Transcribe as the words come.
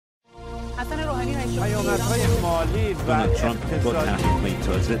پیامدهای مالی و اقتصادی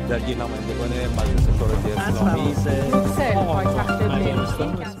تازه در نمایندگان مجلس شورای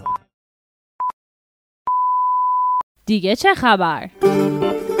اسلامی دیگه چه خبر؟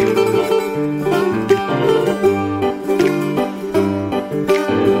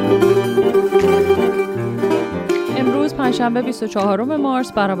 امروز پنجشنبه 24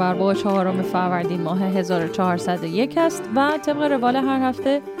 مارس برابر با 4 فروردین ماه 1401 است و طبق روال هر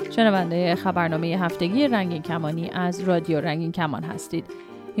هفته شنونده خبرنامه هفتگی رنگین کمانی از رادیو رنگین کمان هستید.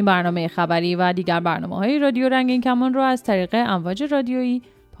 این برنامه خبری و دیگر برنامه‌های رادیو رنگین کمان رو از طریق امواج رادیویی،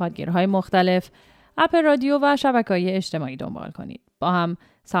 پادگیرهای مختلف، اپ رادیو و شبکه‌های اجتماعی دنبال کنید. با هم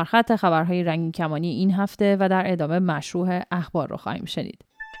سرخط خبرهای رنگین کمانی این هفته و در ادامه مشروح اخبار رو خواهیم شنید.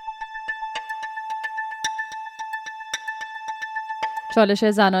 چالش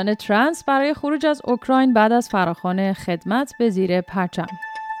زنان ترنس برای خروج از اوکراین بعد از فراخوان خدمت به زیر پرچم.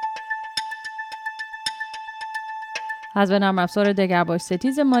 حذف نرم افزار دگرباش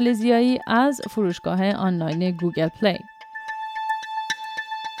ستیز مالزیایی از فروشگاه آنلاین گوگل پلی.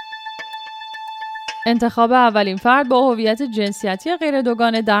 انتخاب اولین فرد با هویت جنسیتی غیر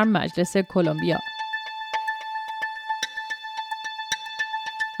دوگانه در مجلس کلمبیا.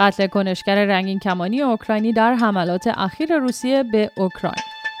 قتل کنشگر رنگین کمانی اوکراینی در حملات اخیر روسیه به اوکراین.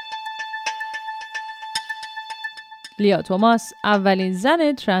 لیا توماس اولین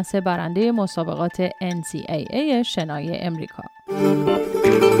زن ترنس برنده مسابقات NCAA شنای امریکا.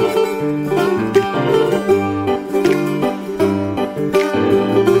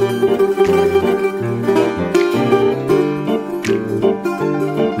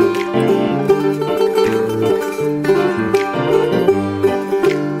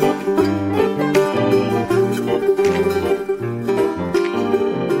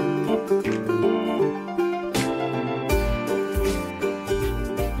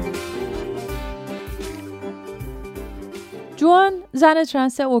 جوان، زن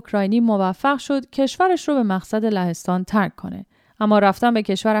ترنس اوکراینی، موفق شد کشورش رو به مقصد لهستان ترک کنه. اما رفتن به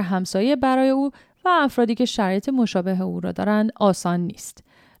کشور همسایه برای او و افرادی که شرایط مشابه او را دارند آسان نیست.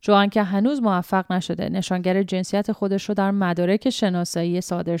 جوان که هنوز موفق نشده نشانگر جنسیت خودش رو در مدارک شناسایی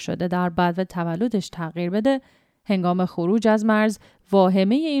صادر شده در بدو تولدش تغییر بده، هنگام خروج از مرز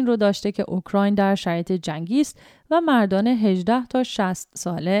واهمه این رو داشته که اوکراین در شرایط جنگی است و مردان 18 تا 60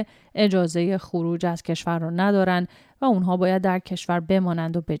 ساله اجازه خروج از کشور رو ندارن و اونها باید در کشور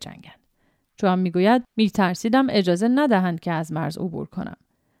بمانند و بجنگن. جوان میگوید میترسیدم اجازه ندهند که از مرز عبور کنم.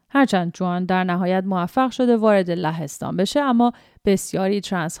 هرچند جوان در نهایت موفق شده وارد لهستان بشه، اما بسیاری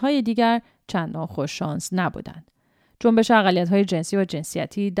ترنس های دیگر چندان خوش شانس نبودند. جنبش اقلیت‌های جنسی و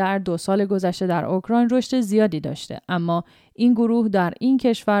جنسیتی در 2 سال گذشته در اوکراین رشد زیادی داشته، اما این گروه در این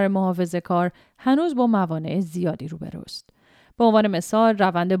کشور محافظه‌کار هنوز با موانع زیادی روبروست. به عنوان مثال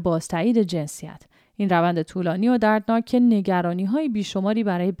روند بازتایید جنسیت. این روند طولانی و دردناک که نگرانی‌های بیشماری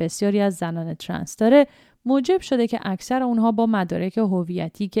برای بسیاری از زنان ترنس داره، موجب شده که اکثر اونها با مدارک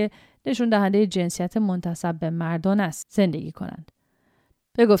هویتی که نشون دهنده جنسیت منتسب به مردان است زندگی کنند.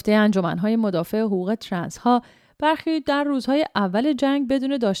 به گفته انجمن‌های مدافع حقوق ترنس‌ها، برخی در روزهای اول جنگ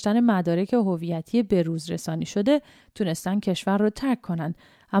بدون داشتن مدارک هویتی به روز رسانی شده تونستن کشور رو ترک کنن،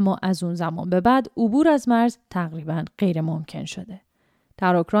 اما از اون زمان به بعد عبور از مرز تقریباً غیر ممکن شده.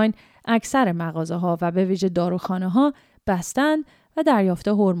 در اوکراین اکثر مغازه‌ها و به ویژه داروخانه‌ها بستند و دریافت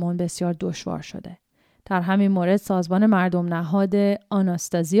هورمون بسیار دشوار شده. در همین مورد سازمان مردم نهاد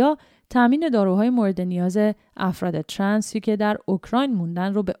آناستازیا تامین داروهای مورد نیاز افراد ترنسی که در اوکراین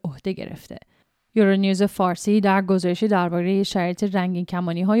موندن رو به عهده گرفته. یورونیوز فارسی در گزارشی درباره شرایط رنگین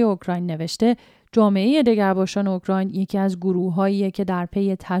کمانی‌های اوکراین نوشته جامعه دگرباشان اوکراین یکی از گروه‌هایی که در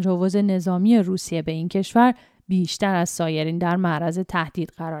پی تجاوز نظامی روسیه به این کشور بیشتر از سایرین در معرض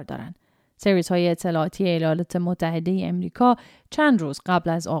تهدید قرار دارند. سرویس‌های اطلاعاتی ایالات متحده امریکا چند روز قبل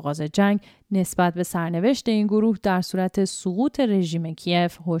از آغاز جنگ نسبت به سرنوشت این گروه در صورت سقوط رژیم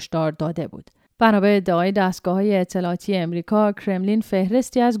کیف هشدار داده بود. بنا به ادعای دستگاه‌های اطلاعاتی امریکا، کرملین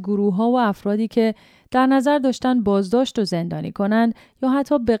فهرستی از گروه‌ها و افرادی که در نظر داشتن بازداشت و زندانی کنند یا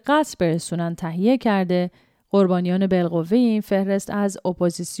حتی به قتل برسونند تهیه کرده. قربانیان بالقوه این فهرست از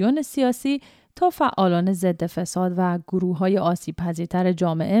اپوزیسیون سیاسی تا فعالان ضد فساد و گروه‌های آسیب‌پذیرتر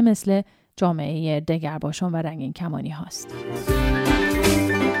جامعه مثل جامعه دگرباشان و رنگین کمانی هاست.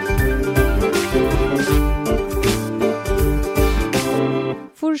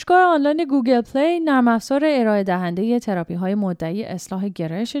 فروشگاه آنلاین گوگل پلی نرم افزار ارائه دهنده تراپی‌های مدعی اصلاح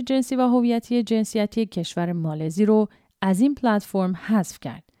گرایش جنسی و هویتی جنسیتی کشور مالزی رو از این پلتفرم حذف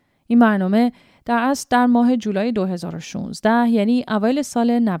کرد. این برنامه در اصل در ماه جولای 2016 یعنی اوایل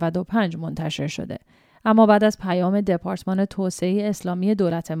سال 95 منتشر شده، اما بعد از پیام دپارتمان توسعه اسلامی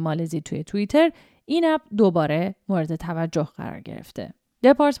دولت مالزی توی توییتر، این اپ دوباره مورد توجه قرار گرفته.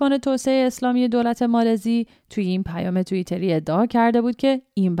 دپارتمان توسعه اسلامی دولت مالزی توی این پیام توییتری ادعا کرده بود که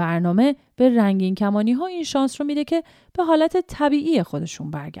این برنامه به رنگین کمانی ها این شانس رو میده که به حالت طبیعی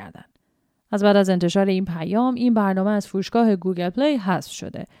خودشون برگردن. از بعد از انتشار این پیام، این برنامه از فروشگاه گوگل پلی حذف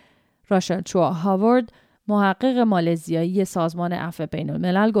شده. راشل چوا هاوارد، محقق مالزیایی سازمان عفو بین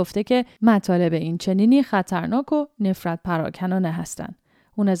الملل، گفته که مطالب این چنینی خطرناک و نفرت پراکنانه هستند.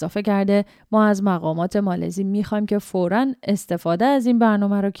 اون اضافه کرده ما از مقامات مالزی میخوایم که فوراً استفاده از این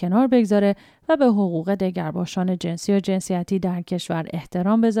برنامه رو کنار بگذاره و به حقوق دگرباشان جنسی و جنسیتی در کشور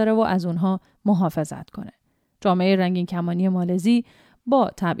احترام بذاره و از اونها محافظت کنه. جامعه رنگین کمانی مالزی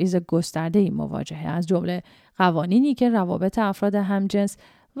با تبعیض گسترده‌ای مواجهه، از جمله قوانینی که روابط افراد همجنس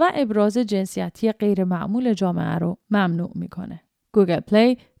و ابراز جنسیتی غیر معمول جامعه رو ممنوع میکنه. گوگل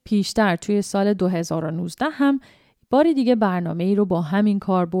پلی پیشتر توی سال 2019 هم باری دیگه برنامه‌ای رو با همین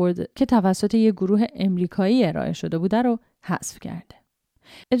کاربرد که توسط یک گروه امریکایی ارائه شده بوده رو حذف کرده.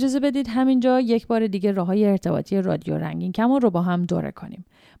 اجازه بدید همینجا یک بار دیگه راه‌های ارتباطی رادیو رنگین کمان رو با هم دوره کنیم.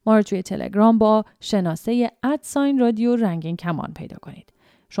 ما رو توی تلگرام با شناسه @رادیو رنگین کمان پیدا کنید.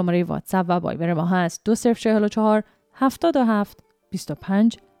 شماره واتساپ و وایبر ما هست 2044 77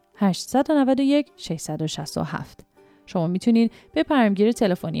 25 891 667. شما میتونید به پیامگیر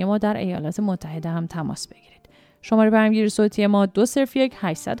تلفنی ما در ایالات متحده هم تماس بگیرید. شماره پیامگیر صوتی ما 201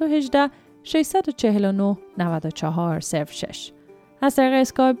 818 649 9406. از طریق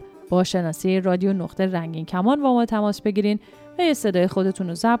اسکایپ با شناسه رادیو نقطه رنگین کمان با ما تماس بگیرید و یه صدای خودتون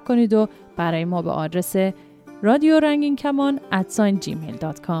رو ضبط کنید و برای ما به آدرس رادیو رنگین کمان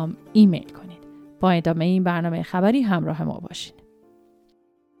 @gmail.com ایمیل کنید. با ادامه این برنامه خبری همراه ما باشید.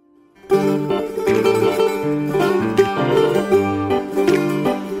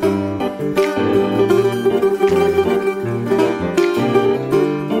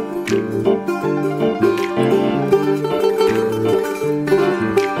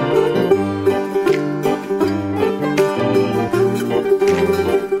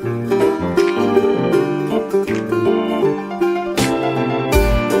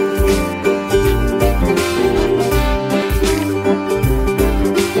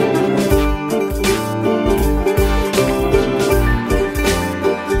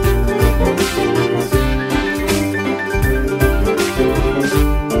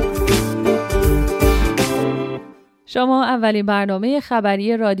 شما اولین برنامه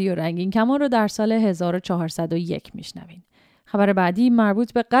خبری رادیو رنگین کمان رو در سال 1401 میشنوین. خبر بعدی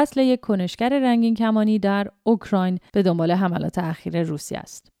مربوط به قتل یک کنشگر رنگین کمانی در اوکراین به دنبال حملات اخیر روسیه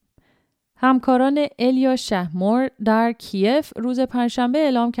است. همکاران ایلیا شهمور در کیف روز پنجشنبه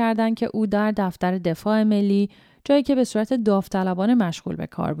اعلام کردند که او در دفتر دفاع ملی، جایی که به صورت داوطلبانه مشغول به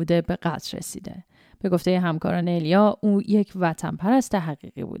کار بوده، به قتل رسیده. به گفته همکاران ایلیا، او یک وطنپرست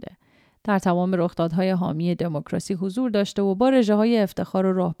حقیقی بوده. در تمام رخدادهای حامی دموکراسی حضور داشته و با رژه‌های افتخار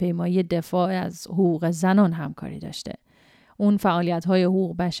و راهپیمایی دفاع از حقوق زنان همکاری داشته. اون فعالیت‌های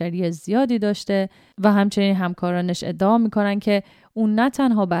حقوق بشری زیادی داشته و همچنین همکارانش ادعا می‌کنن که اون نه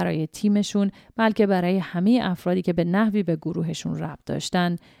تنها برای تیمشون بلکه برای همه افرادی که به نحوی به گروهشون ربط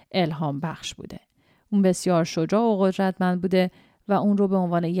داشتن الهام بخش بوده. اون بسیار شجاع و قدرتمند بوده و اون رو به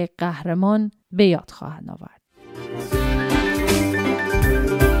عنوان یک قهرمان به یاد خواهند آورد.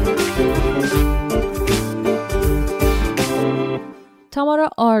 تامارا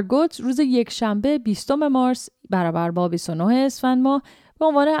آرگوت روز یکشنبه 20 مارس برابر با 29 اسفند ماه به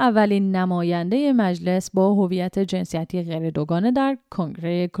عنوان اولین نماینده مجلس با هویت جنسیتی غیر دوگانه در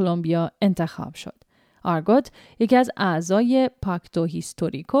کنگره کلمبیا انتخاب شد. آرگوت یکی از اعضای پاکتو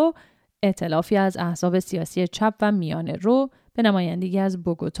هیستوریکو، ائتلافی از احزاب سیاسی چپ و میانه رو، به نمایندگی از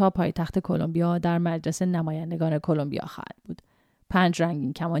بوگوتا پایتخت کلمبیا در مجلس نمایندگان کلمبیا خواهد بود. 5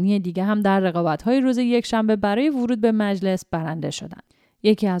 رنگین کمانی دیگه هم در رقابت‌های روز یکشنبه برای ورود به مجلس برنده شدند.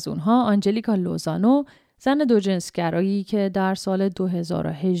 یکی از اونها آنجلیکا لوزانو، زن دوجنسگرایی که در سال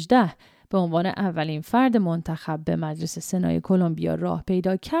 2018 به عنوان اولین فرد منتخب به مجلس سنای کلمبیا راه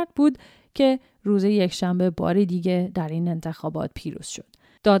پیدا کرد بود که روز یکشنبه بار دیگه در این انتخابات پیروز شد.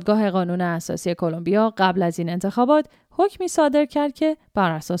 دادگاه قانون اساسی کلمبیا قبل از این انتخابات حکمی صادر کرد که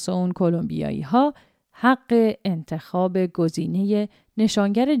بر اساس اون کلمبیایی‌ها حق انتخاب گزینه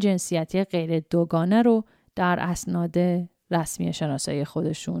نشانگر جنسیتی غیر دوگانه رو در اسناد رسمی شناسایی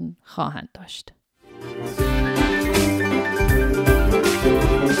خودشون خواهند داشت.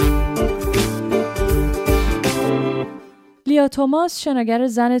 لیا توماس، شناگر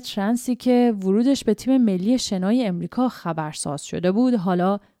زن ترنسی که ورودش به تیم ملی شنای امریکا خبرساز شده بود،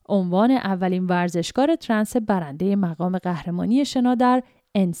 حالا عنوان اولین ورزشکار ترنس برنده مقام قهرمانی شنا در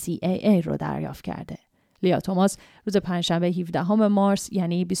NCAA رو دریافت کرده. لیا توماس روز پنجشنبه 17 مارس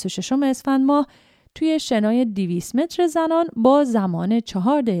یعنی 26 اسفند ماه توی شنای 200 متر زنان با زمان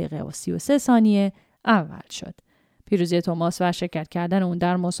 4 دقیقه و 33 ثانیه اول شد. پیروزی توماس و شرکت کردن اون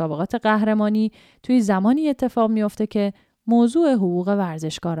در مسابقات قهرمانی توی زمانی اتفاق میفته که موضوع حقوق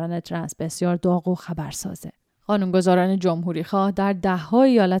ورزشکاران ترنس بسیار داغ و خبرسازه. قانونگذاران جمهوری‌خواه در ده‌ها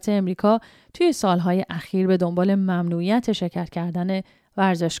ایالت امریکا توی سالهای اخیر به دنبال ممنوعیت شرکت کردن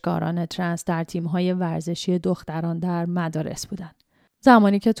ورزشکاران ترنس در تیم‌های ورزشی دختران در مدارس بودند.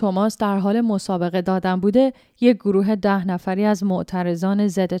 زمانی که توماس در حال مسابقه دادن بوده، یک گروه 10 نفری از معترضان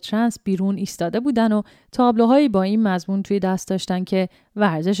ضد ترنس بیرون ایستاده بودن و تابلوهایی با این مضمون توی دست داشتن که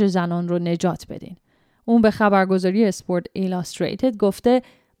ورزش زنان رو نجات بدین. اون به خبرگزاری اسپورت ایلاستریتد گفته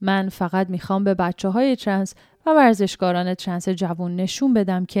من فقط میخوام به بچه‌های ترنس و ورزشکاران ترنس جوان نشون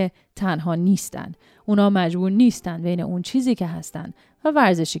بدم که تنها نیستن. اونا مجبور نیستن بین اون چیزی که هستن و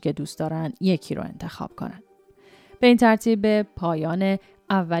ورزشی که دوست دارن یکی رو انتخاب کنن. به این ترتیب به پایان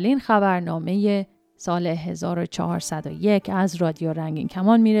اولین خبرنامه سال 1401 از رادیو رنگین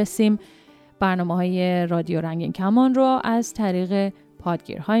کمان میرسیم. برنامه‌های رادیو رنگین کمان رو از طریق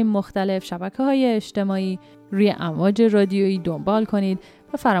پادگیرهای مختلف، شبکه‌های اجتماعی، روی امواج رادیویی دنبال کنید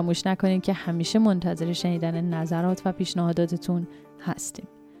و فراموش نکنید که همیشه منتظر شنیدن نظرات و پیشنهاداتتون هستیم.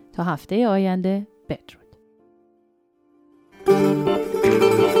 تا هفته آینده بدرود.